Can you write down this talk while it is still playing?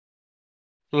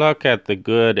look at the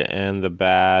good and the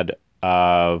bad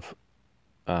of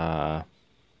uh,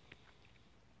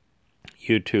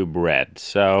 YouTube Red.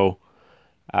 So,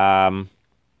 um,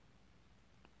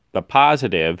 the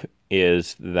positive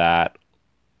is that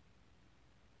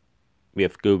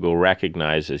if Google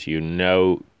recognizes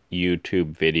no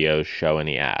YouTube videos show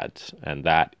any ads, and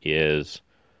that is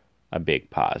a big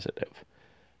positive.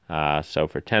 So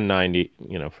for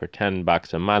 10.90, for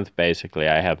 $10 a month, basically,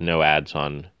 I have no ads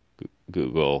on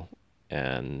Google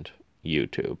and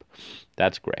YouTube.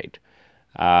 That's great.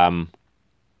 Um,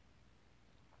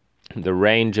 the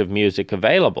range of music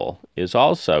available is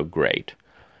also great.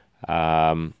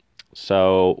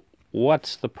 So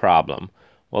what's the problem?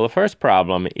 Well, the first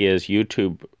problem is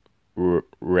YouTube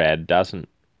Red doesn't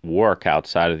work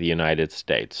outside of the United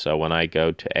States. So when I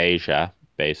go to Asia,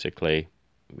 basically,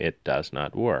 it does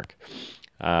not work.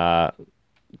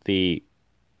 The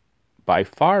by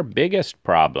far biggest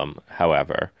problem,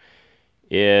 however,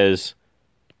 is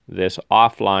this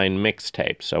offline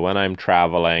mixtape. So when I'm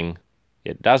traveling,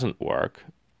 it doesn't work.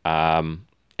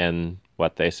 And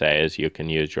what they say is you can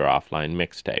use your offline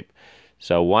mixtape.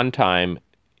 So one time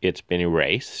it's been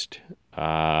erased,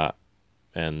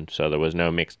 and so there was no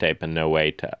mixtape and no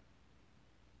way to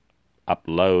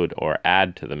upload or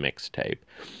add to the mixtape.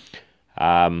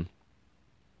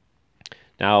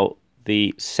 Now,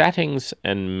 the settings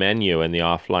and menu in the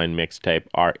offline mixtape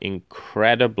are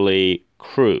incredibly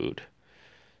crude.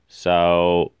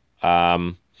 So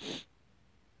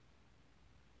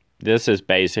this is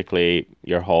basically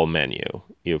your whole menu.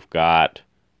 You've got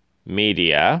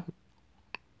media,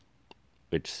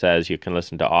 which says you can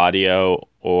listen to audio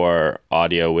or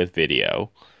audio with video.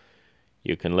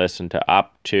 You can listen to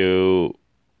up to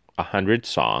 100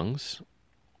 songs,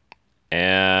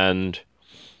 and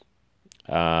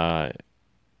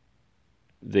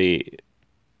the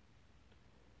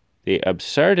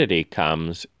absurdity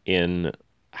comes in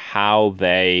how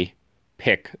they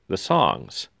pick the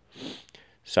songs.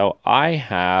 So I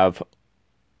have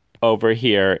over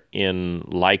here in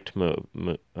liked move.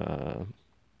 What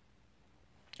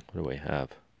do we have?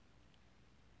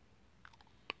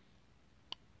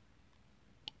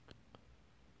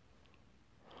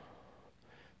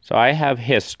 So I have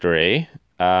history.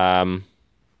 Let's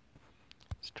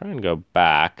try and go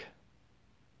back.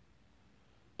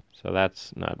 So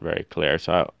that's not very clear.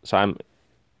 So I'm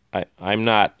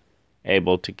not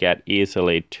able to get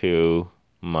easily to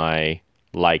my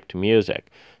liked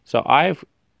music. So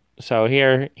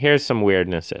here's some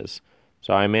weirdnesses.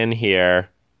 So I'm in here.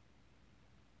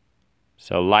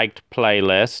 So liked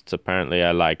playlists, apparently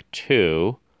I like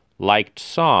 2. Liked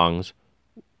songs,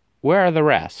 where are the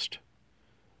rest?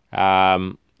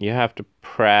 You have to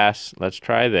press, let's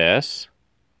try this.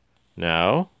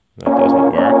 No, that doesn't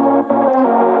work. You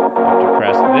have to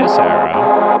press this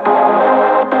arrow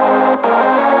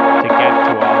to get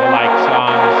to all the liked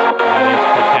songs that it's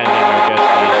pretending are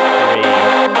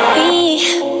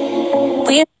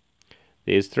just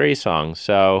these 3 songs.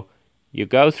 So you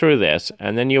go through this,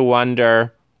 and then you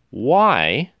wonder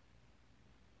why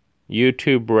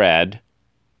YouTube Red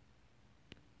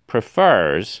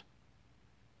prefers,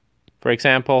 for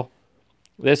example,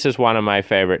 this is one of my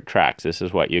favorite tracks. This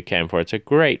is What You Came For. It's a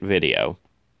great video.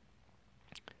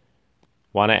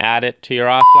 Want to add it to your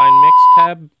offline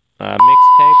mixtape?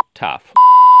 Tough,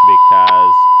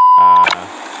 because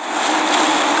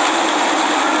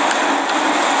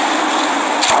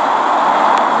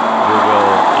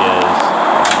Google is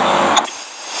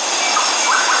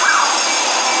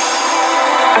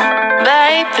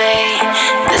Baby,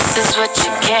 this is what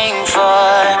you came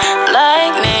for.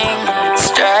 Lightning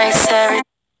strikes every.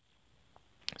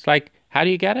 It's like, how do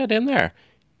you get it in there?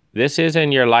 This is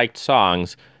in your liked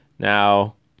songs.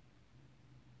 Now,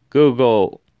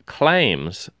 Google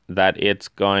claims that it's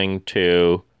going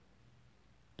to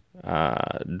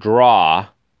draw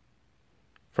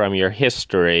from your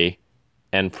history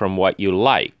and from what you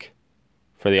like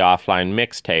for the offline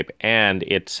mixtape. And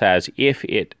it says if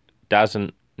it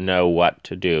doesn't know what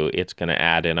to do, it's going to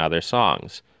add in other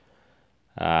songs.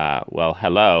 Well,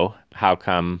 hello. How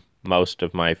come most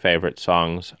of my favorite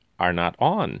songs are not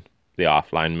on the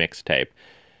offline mixtape?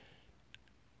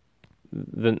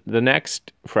 The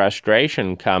next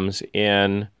frustration comes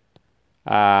in,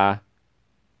 how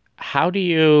do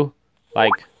you,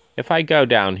 like, if I go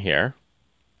down here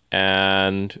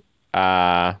and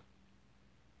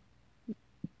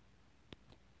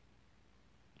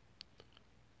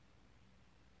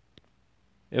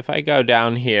if I go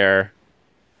down here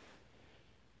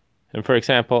and, for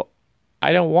example,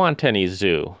 I don't want any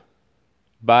zoo,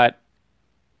 but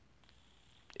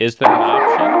is there an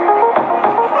option?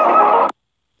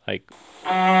 Like,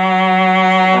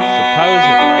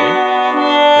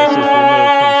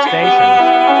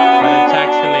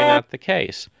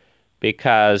 case,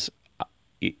 because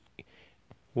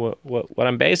what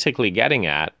I'm basically getting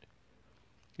at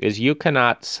is you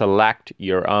cannot select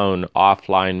your own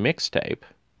offline mixtape,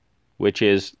 which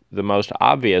is the most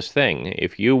obvious thing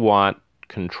if you want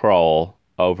control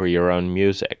over your own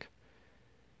music.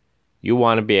 You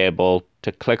want to be able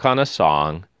to click on a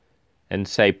song and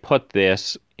say, put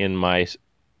this in my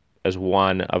as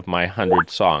one of my 100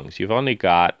 songs. You've only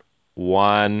got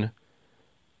one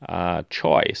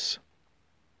choice.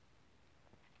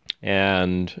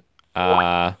 And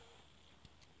let's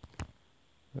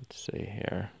see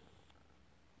here.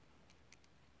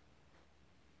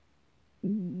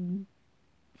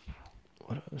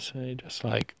 What do I say? Just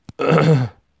like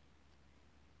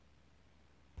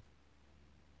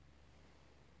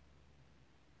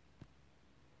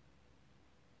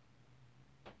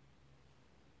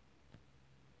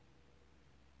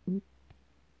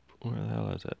where the hell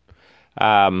is it?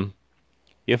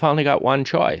 You've only got one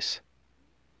choice,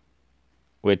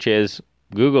 which is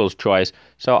Google's choice.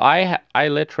 So I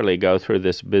literally go through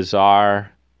this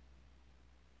bizarre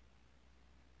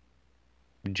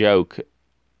joke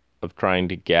of trying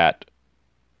to get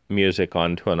music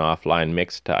onto an offline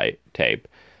mixtape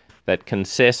that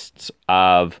consists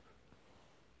of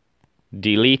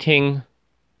deleting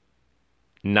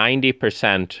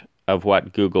 90% of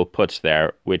what Google puts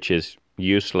there, which is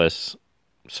useless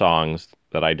songs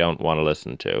that I don't want to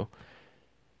listen to.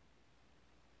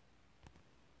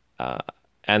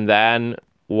 And then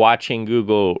watching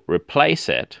Google replace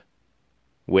it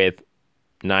with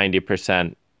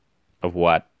 90% of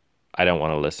what I don't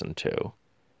want to listen to.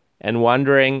 And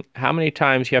wondering how many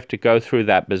times you have to go through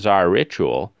that bizarre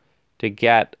ritual to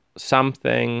get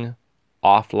something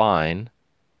offline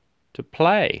to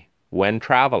play when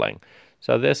traveling.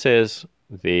 So this is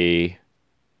the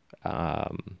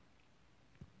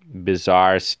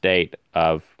bizarre state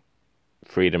of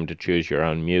freedom to choose your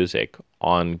own music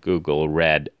on Google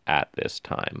Red at this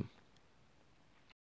time.